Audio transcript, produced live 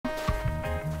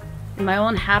My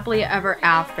own happily ever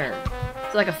after.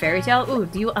 It's like a fairy tale. Ooh,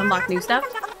 do you unlock new stuff?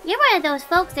 You're one of those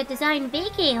folks that design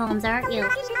vacay homes, aren't you?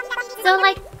 So,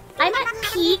 like, I'm at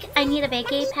peak. I need a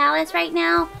vacay palace right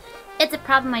now. It's a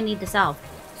problem I need to solve.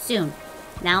 Soon.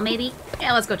 Now, maybe?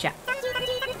 Yeah, let's go chat.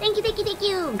 Thank you, thank you, thank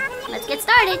you. Let's get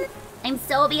started. I'm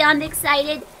so beyond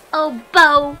excited. Oh,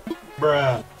 Bo.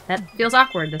 Bruh. That feels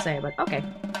awkward to say, but okay.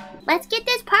 Let's get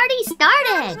this party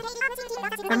started.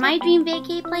 For my dream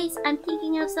vacay place, I'm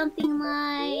thinking of something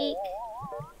like...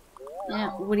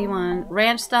 Yeah, what do you want?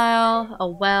 Ranch style, a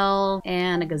well,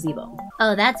 and a gazebo.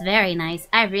 Oh, that's very nice.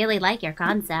 I really like your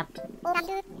concept.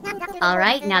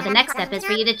 Alright, now the next step is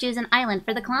for you to choose an island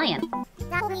for the client.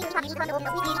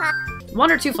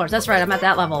 1 or 2 floors, that's right, I'm at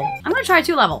that level. I'm gonna try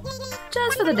 2 level,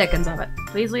 just for the dickens of it.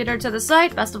 Please lead her to the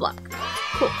site, best of luck.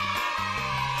 Cool.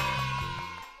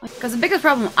 Because the biggest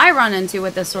problem I run into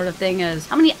with this sort of thing is,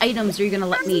 how many items are you gonna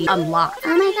let me unlock?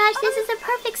 Oh my gosh, this is a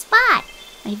perfect spot.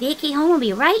 My vacay home will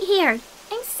be right here.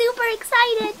 I'm super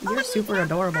excited. You're super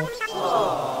adorable.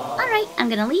 Alright, I'm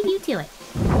gonna leave you to it.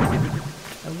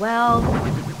 The well,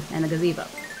 and the gazebo.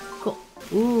 Cool.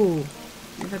 Ooh,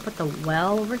 if I put the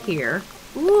well over here.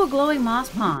 Ooh, a glowing moss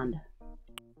pond.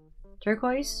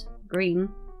 Turquoise, green.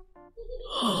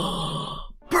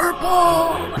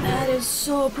 Purple! That is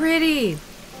so pretty.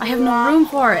 I have no room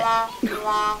for it. Can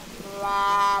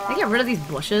I get rid of these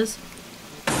bushes?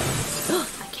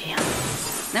 I can't.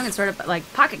 Then we can start up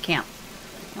like pocket camp.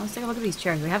 Now let's take a look at these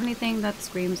chairs. Do we have anything that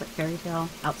screams like fairy tale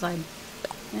outside?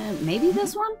 Maybe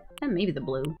this one? And maybe the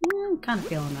blue. Yeah, I'm kind of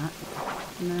feeling that.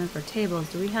 And then for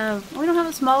tables, do we have... Oh, we don't have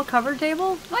a small covered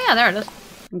table? Oh yeah, there it is.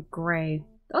 Gray.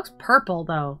 It looks purple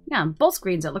though. Yeah, on both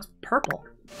screens it looks purple.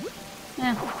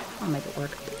 Yeah, I'll make it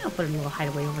work. I'll put a little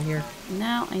hideaway over here.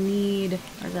 Now I need...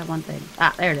 Where's that one thing?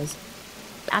 Ah, there it is.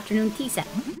 Afternoon tea set.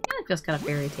 Yeah, it feels kind of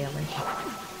fairy tale-ish.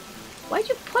 Why'd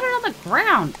you put it on the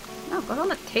ground? No, go on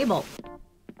the table.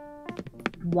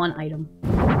 1 item.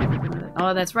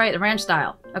 Oh, that's right, the ranch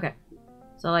style. Okay.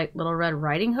 So like Little Red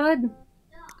Riding Hood?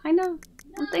 Kind of,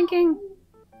 I'm thinking.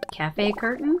 Cafe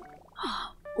curtain?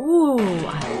 Ooh,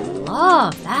 I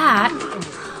love that.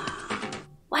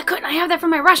 Why couldn't I have that for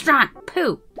my restaurant?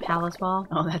 Pooh. Palace wall.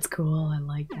 Oh, that's cool. I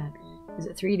like that. Is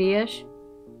it 3D-ish?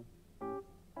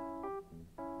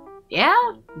 Yeah,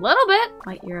 a little bit.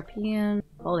 White European.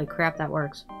 Holy crap, that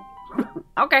works.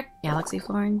 Okay. Galaxy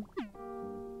flooring.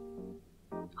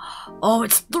 Oh,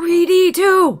 it's 3D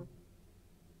too!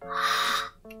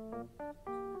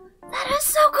 That is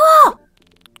so cool!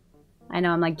 I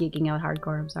know, I'm like geeking out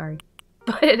hardcore, I'm sorry.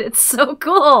 But it's so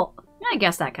cool! I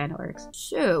guess that kind of works.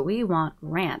 So, we want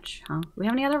ranch, huh? Do we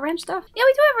have any other ranch stuff? Yeah,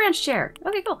 we do have a ranch chair.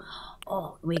 Okay, cool.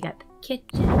 Oh, we got the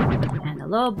kitchen, and the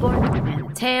low board, and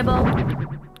the table,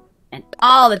 and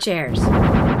all the chairs.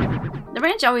 The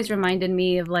ranch always reminded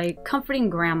me of, like, comforting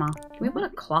grandma. Can we put a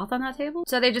cloth on that table?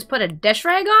 So they just put a dish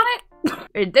rag on it?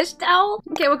 Or a dish towel?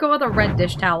 Okay, we'll go with a red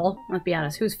dish towel. Let's be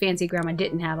honest, whose fancy grandma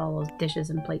didn't have all those dishes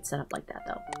and plates set up like that,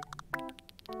 though?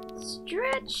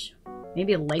 Stretch.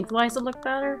 Maybe lengthwise would look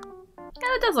better?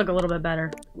 Yeah, it does look a little bit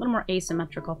better. A little more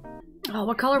asymmetrical. Oh,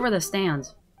 what color were the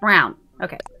stands? Brown.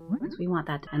 Okay. So we want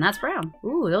that. And that's brown.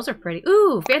 Ooh, those are pretty.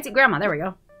 Ooh, fancy grandma. There we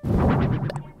go.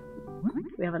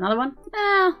 We have another one?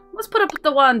 Let's put up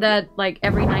the one that, like,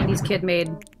 every 90s kid made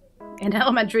in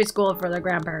elementary school for their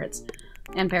grandparents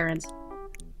and parents.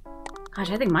 Gosh,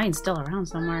 I think mine's still around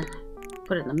somewhere.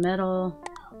 Put it in the middle.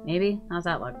 Maybe? How's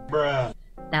that look? Bruh.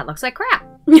 That looks like crap.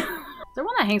 Is there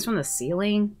one that hangs from the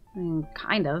ceiling? I mean,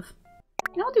 kind of.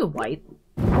 Yeah, I'll do white.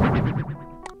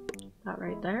 That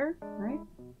right there, right?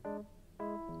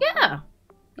 Yeah!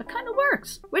 That kind of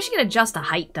works. Wish you could adjust the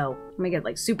height, though. Make it,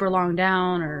 like, super long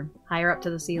down or higher up to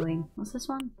the ceiling. What's this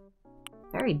one?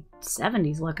 Very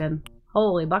 70s looking.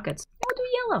 Holy buckets. We'll do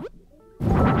yellow.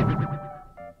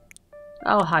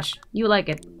 Oh, hush. You like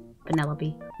it,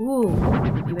 Penelope. Ooh.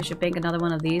 Maybe I should make another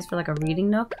one of these for, like, a reading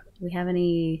nook. Do we have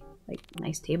any, like,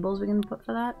 nice tables we can put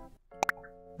for that?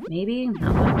 Maybe?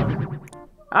 No.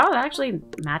 Oh, that actually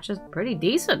matches pretty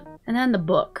decent. And then the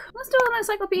book. Let's do an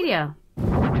encyclopedia.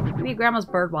 Maybe grandma's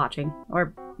bird watching.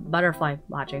 Or butterfly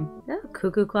watching. Yeah,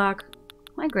 cuckoo clock.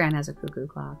 My gran has a cuckoo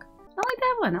clock. I like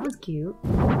that one. That was cute.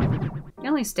 It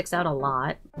only sticks out a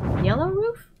lot. Yellow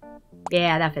roof?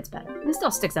 Yeah, that fits better. It still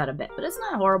sticks out a bit, but it's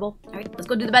not horrible. Alright, let's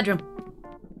go do the bedroom.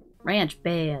 Ranch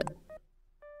bed.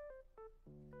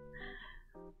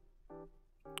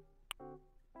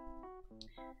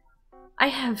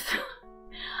 I'm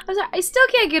sorry, I still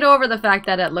can't get over the fact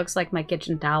that it looks like my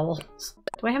kitchen towels.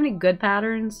 Do I have any good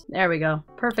patterns? There we go.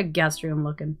 Perfect guest room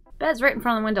looking. Beds right in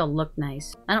front of the window look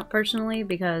nice. I don't personally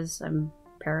because I'm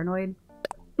paranoid.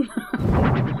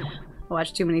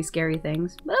 watch too many scary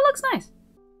things, but it looks nice.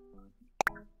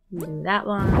 Do that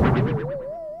one.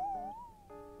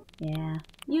 Yeah,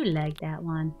 you like that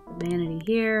one. The vanity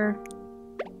here.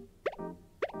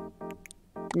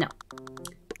 No.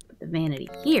 Put the vanity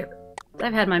here.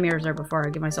 I've had my mirrors there before.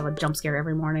 I give myself a jump scare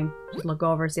every morning. Just look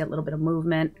over, see a little bit of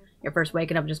movement. You're first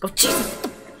waking up and just go, Jesus!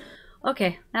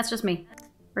 Okay, that's just me.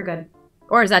 We're good.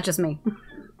 Or is that just me?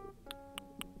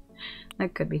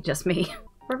 That could be just me.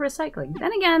 For recycling.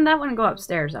 Then again, that wouldn't go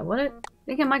upstairs, though, would it?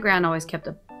 Thinking my gran always kept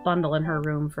a bundle in her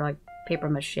room for like paper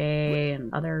mache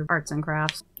and other arts and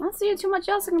crafts. I don't see too much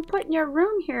else I can put in your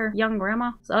room here, young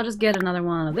grandma. So I'll just get another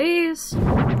one of these.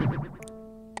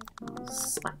 I'll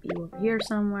slap you over here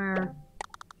somewhere.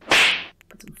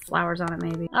 Put some flowers on it,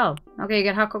 maybe. Oh, okay, you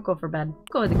got hot cocoa for bed.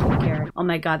 Go with the cute carrot. Oh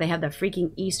my god, they have the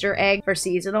freaking Easter egg for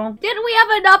seasonal. Didn't we have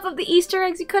enough of the Easter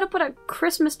eggs? You could have put a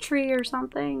Christmas tree or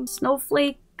something.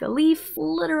 Snowflake, a leaf,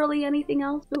 literally anything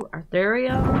else. Ooh,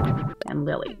 Artheria and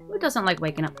Lily. Who doesn't like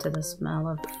waking up to the smell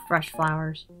of fresh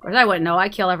flowers? Of course, I wouldn't know. I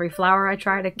kill every flower I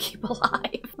try to keep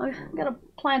alive. I got a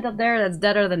plant up there that's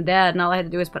deader than dead, and all I had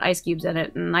to do was put ice cubes in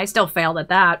it, and I still failed at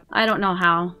that. I don't know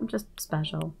how. I'm just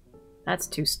special. That's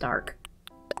too stark.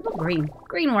 Oh, green.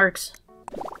 Green works.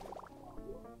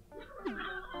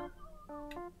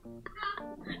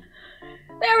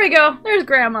 There we go. There's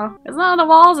Grandma. It's not on the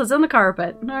walls, it's in the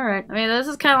carpet. Alright. I mean, this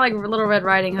is kind of like Little Red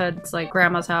Riding Hood. It's like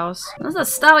Grandma's house. This is the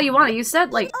style you want. You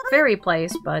said, like, fairy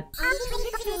place, but...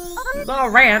 it's all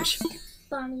ranch.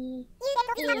 Bunny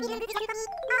in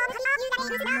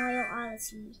Mario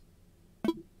Odyssey.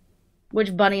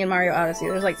 Which bunny in Mario Odyssey?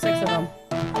 There's like 6 of them.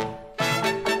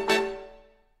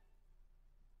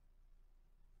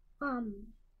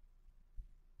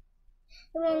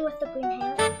 The one with the green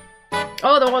hair.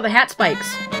 Oh, the one with the hat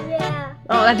spikes. Yeah.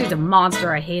 Oh, that dude's a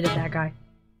monster. I hated that guy.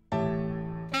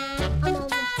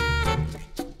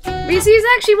 Because he's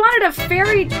actually wanted a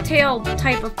fairy tale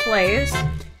type of place,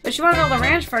 but she wanted all the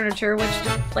ranch furniture, which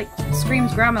just, like,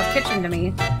 screams Grandma's kitchen to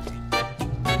me.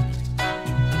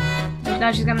 And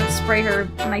now she's gonna spray her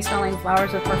nice-smelling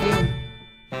flowers with perfume.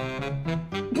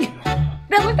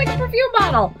 That looked like a perfume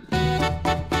bottle!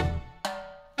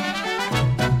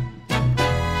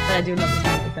 But I do love this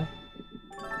topic, though.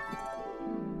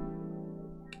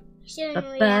 She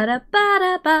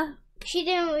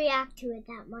didn't react to it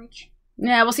that much.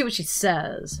 Yeah, we'll see what she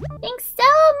says. Thanks so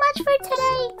much for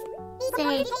today.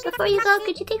 Say, before you go,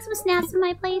 could you take some snaps in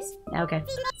my place? Yeah, okay.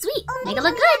 Sweet, make it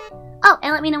look good. Oh,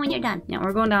 and let me know when you're done. Yeah,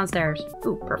 we're going downstairs.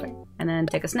 Ooh, perfect. And then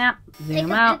take a snap, Take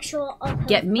zoom a out, picture of her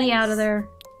get me face. out of there.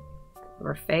 Of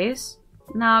her face?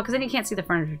 No, because then you can't see the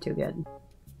furniture too good.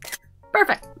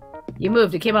 Perfect. You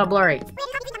moved. It came out blurry.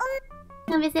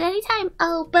 Come visit anytime.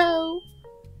 Oh, Bo.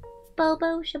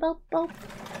 Bobo, shabobo.